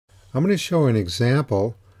I'm going to show an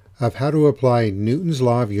example of how to apply Newton's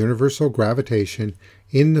law of universal gravitation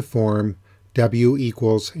in the form W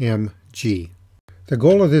equals mg. The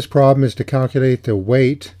goal of this problem is to calculate the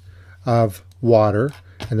weight of water,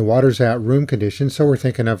 and the water's at room conditions, so we're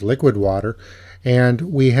thinking of liquid water, and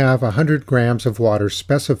we have 100 grams of water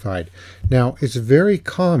specified. Now, it's very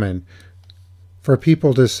common for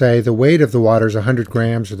people to say the weight of the water is 100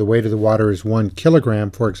 grams or the weight of the water is 1 kilogram,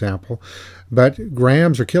 for example, but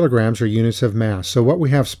grams or kilograms are units of mass. So what we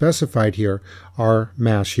have specified here are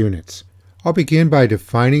mass units. I'll begin by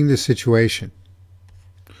defining the situation.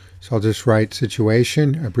 So I'll just write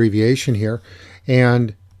situation, abbreviation here,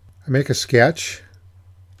 and I make a sketch.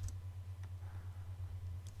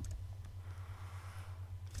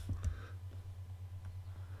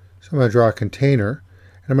 So I'm going to draw a container.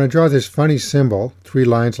 I'm going to draw this funny symbol, 3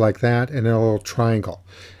 lines like that, and a little triangle.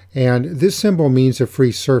 And this symbol means a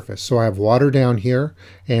free surface. So I have water down here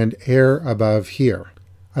and air above here.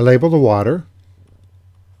 I label the water.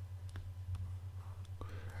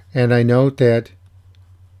 And I note that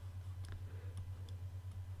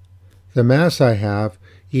the mass I have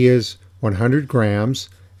is 100 grams.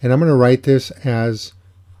 And I'm going to write this as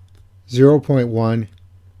 0.1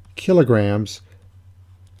 kilograms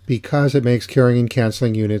because it makes carrying and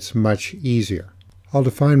canceling units much easier. I'll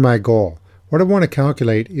define my goal. What I want to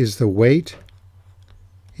calculate is the weight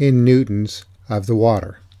in newtons of the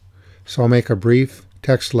water. So I'll make a brief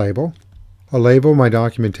text label. I'll label my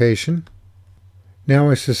documentation. Now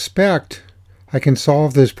I suspect I can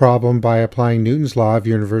solve this problem by applying Newton's law of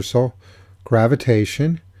universal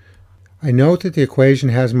gravitation. I note that the equation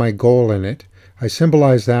has my goal in it. I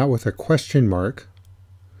symbolize that with a question mark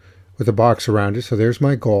with a box around it. So there's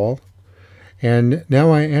my goal. And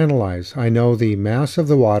now I analyze. I know the mass of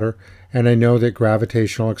the water, and I know that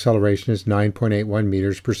gravitational acceleration is 9.81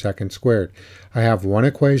 meters per second squared. I have one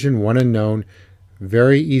equation, one unknown.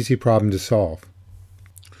 Very easy problem to solve.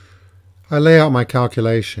 I lay out my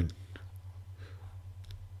calculation.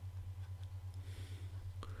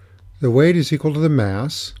 The weight is equal to the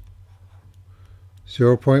mass,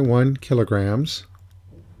 0.1 kilograms.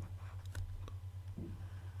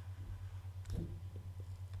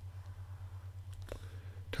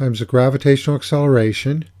 Times the gravitational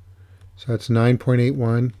acceleration, so that's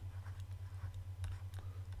 9.81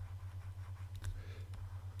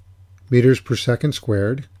 meters per second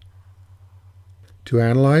squared. To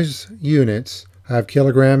analyze units, I have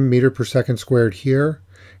kilogram meter per second squared here,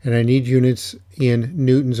 and I need units in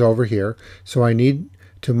newtons over here, so I need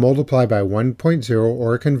to multiply by 1.0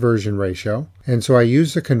 or a conversion ratio. And so I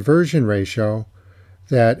use the conversion ratio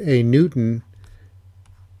that a newton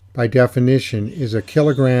by definition is a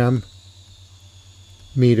kilogram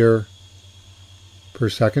meter per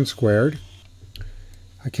second squared.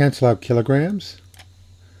 I cancel out kilograms,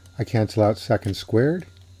 I cancel out seconds squared,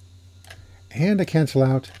 and I cancel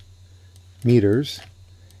out meters,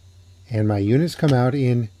 and my units come out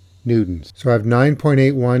in newtons. So I have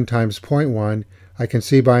 9.81 times 0.1. I can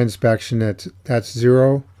see by inspection that that's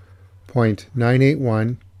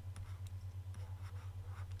 0.981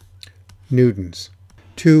 newtons.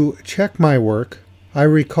 To check my work, I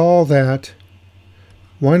recall that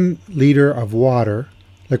 1 liter of water,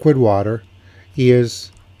 liquid water,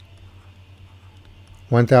 is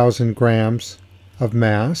 1,000 grams of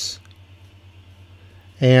mass,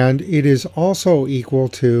 and it is also equal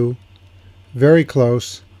to, very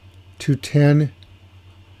close to 10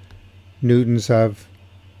 newtons of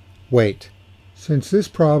weight. Since this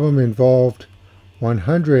problem involved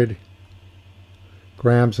 100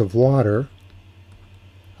 grams of water,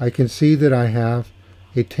 I can see that I have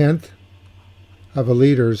 1/10 of a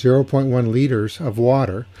liter, 0.1 liters of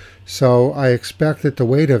water. So I expect that the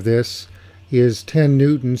weight of this is 10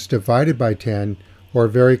 newtons divided by 10, or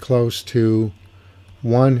very close to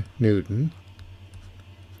 1 newton.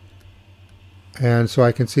 And so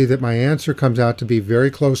I can see that my answer comes out to be very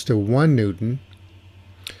close to 1 newton.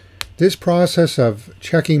 This process of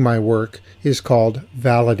checking my work is called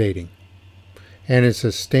validating. And it's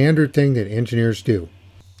a standard thing that engineers do.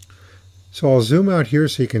 So I'll zoom out here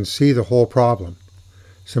so you can see the whole problem.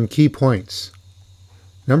 Some key points.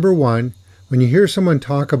 Number 1, when you hear someone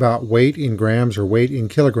talk about weight in grams or weight in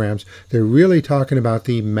kilograms, they're really talking about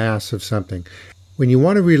the mass of something. When you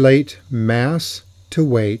want to relate mass to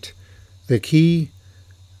weight, the key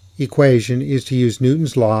equation is to use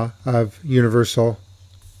Newton's law of universal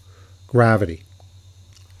gravity.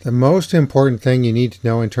 The most important thing you need to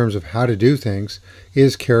know in terms of how to do things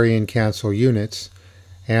is carry and cancel units.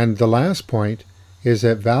 And the last point is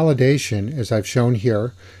that validation, as I've shown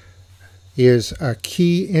here, is a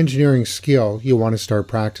key engineering skill you want to start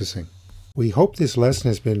practicing. We hope this lesson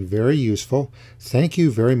has been very useful. Thank you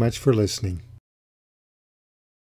very much for listening.